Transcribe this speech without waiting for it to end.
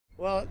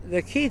Well,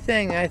 the key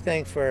thing I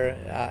think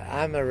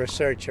I'm a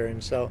researcher,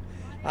 and so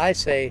I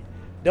say,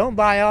 don't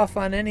buy off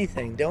on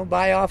anything. Don't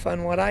buy off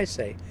on what I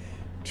say.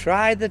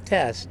 Try the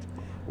test.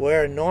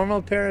 Wear a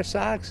normal pair of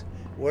socks,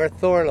 wear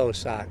Thorlos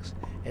socks,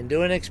 and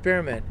do an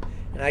experiment.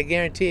 And I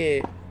guarantee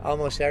you,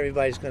 almost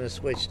everybody's going to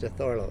switch to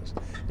Thorlos.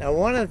 Now,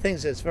 one of the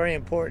things that's very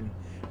important,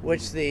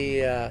 which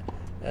the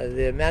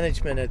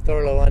management at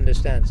Thorlo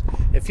understands,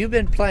 if you've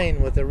been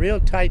playing with a real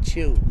tight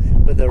shoe,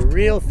 with a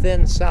real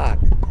thin sock,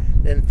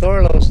 then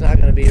Thorlo's not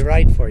going to be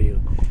right for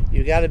you.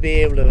 You got to be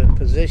able to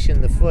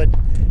position the foot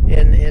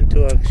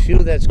into a shoe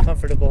that's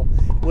comfortable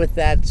with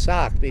that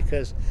sock,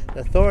 because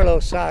the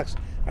Thorlo socks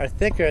are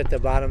thicker at the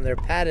bottom. They're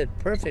padded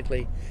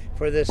perfectly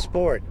for this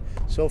sport.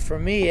 So for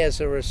me as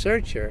a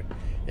researcher,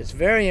 it's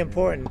very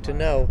important to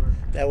know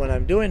that when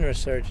I'm doing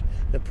research,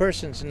 the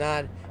person's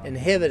not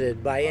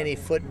inhibited by any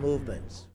foot movements.